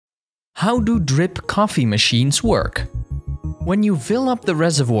How do drip coffee machines work? When you fill up the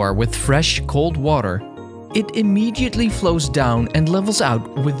reservoir with fresh, cold water, it immediately flows down and levels out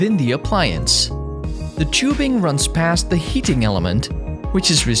within the appliance. The tubing runs past the heating element, which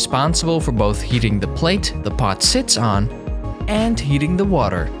is responsible for both heating the plate the pot sits on and heating the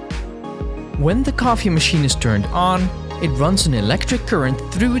water. When the coffee machine is turned on, it runs an electric current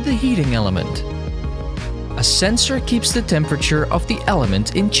through the heating element. A sensor keeps the temperature of the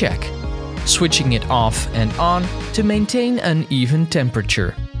element in check, switching it off and on to maintain an even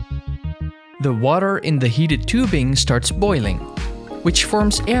temperature. The water in the heated tubing starts boiling, which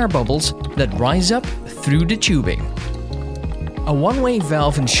forms air bubbles that rise up through the tubing. A one-way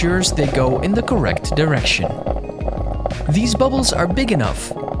valve ensures they go in the correct direction. These bubbles are big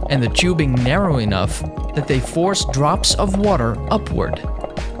enough and the tubing narrow enough that they force drops of water upward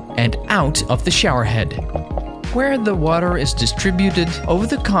and out of the shower head, where the water is distributed over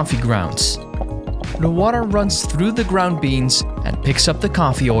the coffee grounds. The water runs through the ground beans and picks up the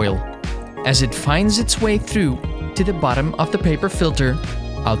coffee oil, as it finds its way through to the bottom of the paper filter,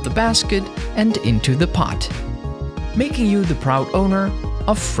 out the basket and into the pot, making you the proud owner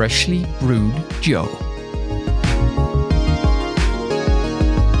of freshly brewed Joe.